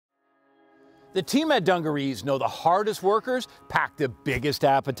The team at Dungarees know the hardest workers pack the biggest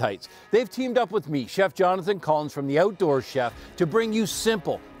appetites. They've teamed up with me, Chef Jonathan Collins from The Outdoor Chef, to bring you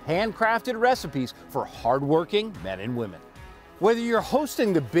simple, handcrafted recipes for hardworking men and women. Whether you're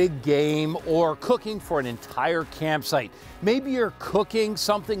hosting the big game or cooking for an entire campsite, maybe you're cooking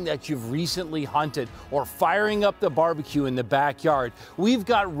something that you've recently hunted or firing up the barbecue in the backyard, we've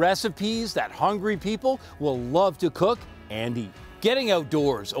got recipes that hungry people will love to cook and eat. Getting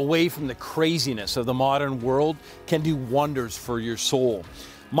outdoors, away from the craziness of the modern world, can do wonders for your soul.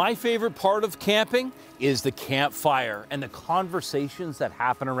 My favorite part of camping is the campfire and the conversations that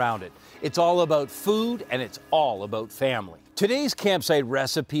happen around it. It's all about food and it's all about family. Today's campsite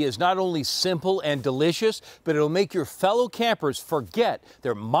recipe is not only simple and delicious, but it'll make your fellow campers forget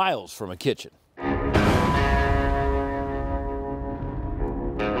they're miles from a kitchen.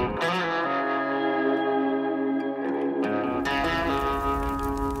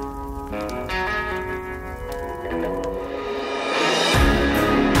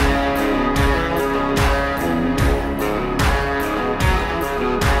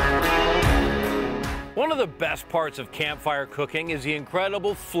 One of the best parts of campfire cooking is the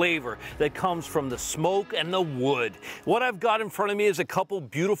incredible flavor that comes from the smoke and the wood. What I've got in front of me is a couple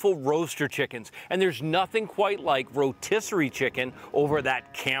beautiful roaster chickens, and there's nothing quite like rotisserie chicken over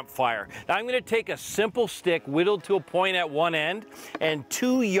that campfire. Now I'm going to take a simple stick whittled to a point at one end and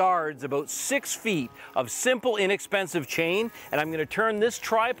 2 yards, about 6 feet of simple inexpensive chain, and I'm going to turn this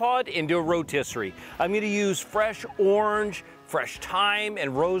tripod into a rotisserie. I'm going to use fresh orange, fresh thyme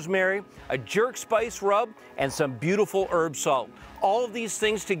and rosemary, a jerk spice rub, and some beautiful herb salt. All of these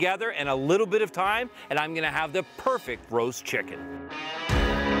things together and a little bit of time, and I'm gonna have the perfect roast chicken.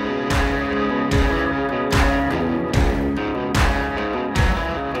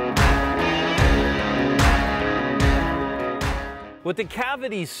 With the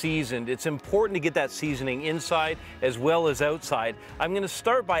cavities seasoned, it's important to get that seasoning inside as well as outside. I'm gonna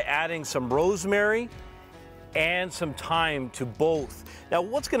start by adding some rosemary and some thyme to both. Now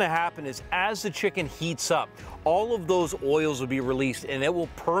what's going to happen is as the chicken heats up, all of those oils will be released and it will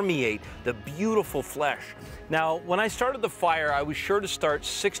permeate the beautiful flesh. Now when I started the fire, I was sure to start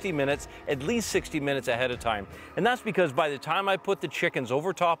 60 minutes, at least 60 minutes ahead of time. And that's because by the time I put the chickens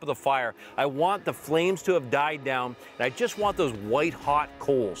over top of the fire, I want the flames to have died down and I just want those white hot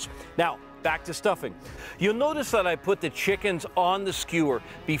coals. Now, back to stuffing. You'll notice that I put the chickens on the skewer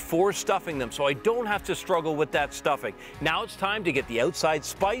before stuffing them, so I don't have to struggle with that stuffing. Now it's time to get the outside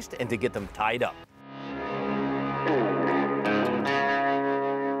spiced and to get them tied up.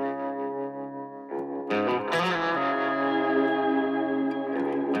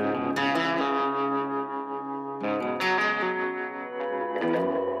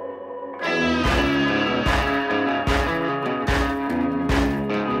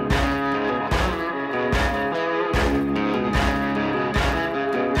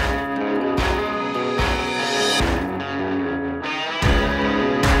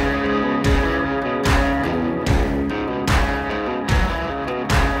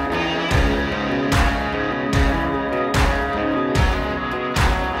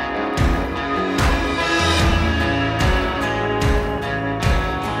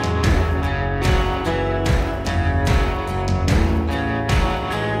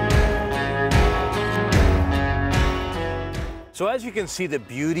 So as you can see, the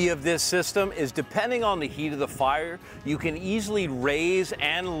beauty of this system is depending on the heat of the fire, you can easily raise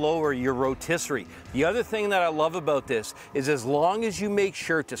and lower your rotisserie. The other thing that I love about this is as long as you make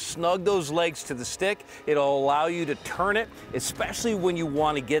sure to snug those legs to the stick, it'll allow you to turn it, especially when you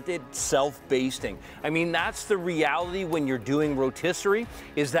want to get it self-basting. I mean, that's the reality when you're doing rotisserie,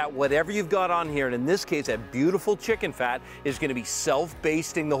 is that whatever you've got on here, and in this case, that beautiful chicken fat, is going to be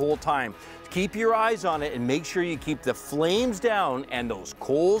self-basting the whole time. Keep your eyes on it and make sure you keep the flames down and those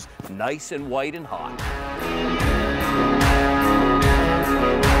coals nice and white and hot.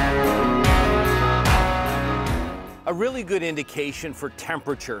 A really good indication for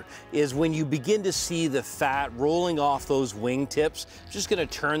temperature is when you begin to see the fat rolling off those wing tips. I'm just going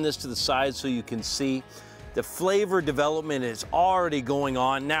to turn this to the side so you can see. The flavor development is already going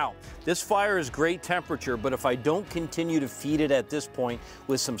on. Now, this fire is great temperature, but if I don't continue to feed it at this point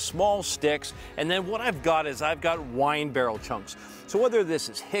with some small sticks, and then what I've got is I've got wine barrel chunks. So whether this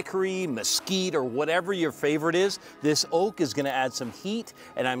is hickory, mesquite, or whatever your favorite is, this oak is gonna add some heat,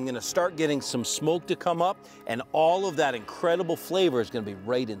 and I'm gonna start getting some smoke to come up, and all of that incredible flavor is gonna be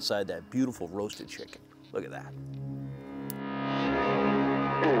right inside that beautiful roasted chicken. Look at that.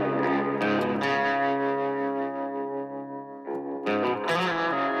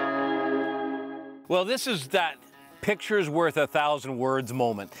 Well, this is that picture's worth 1,000 words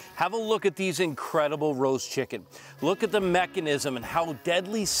moment. Have a look at these incredible roast chicken. Look at the mechanism and how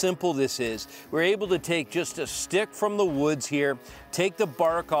deadly simple this is. We're able to take just a stick from the woods here, take the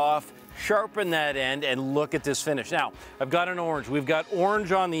bark off, sharpen that end, and look at this finish. Now, I've got an orange. We've got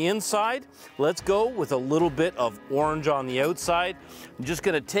orange on the inside. Let's go with a little bit of orange on the outside. I'm just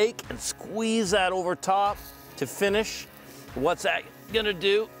gonna take and squeeze that over top to finish. What's that gonna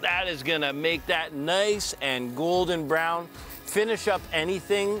do? That is gonna make that nice and golden brown. Finish up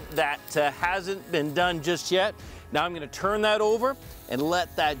anything that hasn't been done just yet. Now I'm gonna turn that over and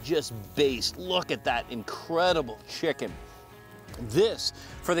let that just baste. Look at that incredible chicken. This,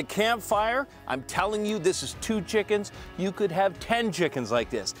 for the campfire, I'm telling you, this is 2 chickens. You could have 10 chickens like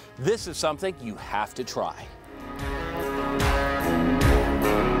this. This is something you have to try.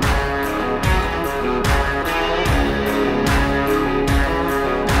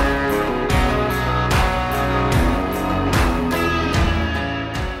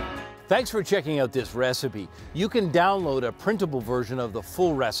 Thanks for checking out this recipe. You can download a printable version of the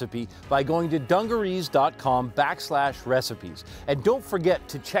full recipe by going to dungarees.com/recipes. And don't forget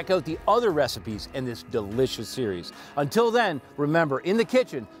to check out the other recipes in this delicious series. Until then, remember, in the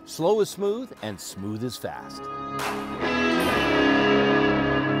kitchen, slow is smooth and smooth is fast.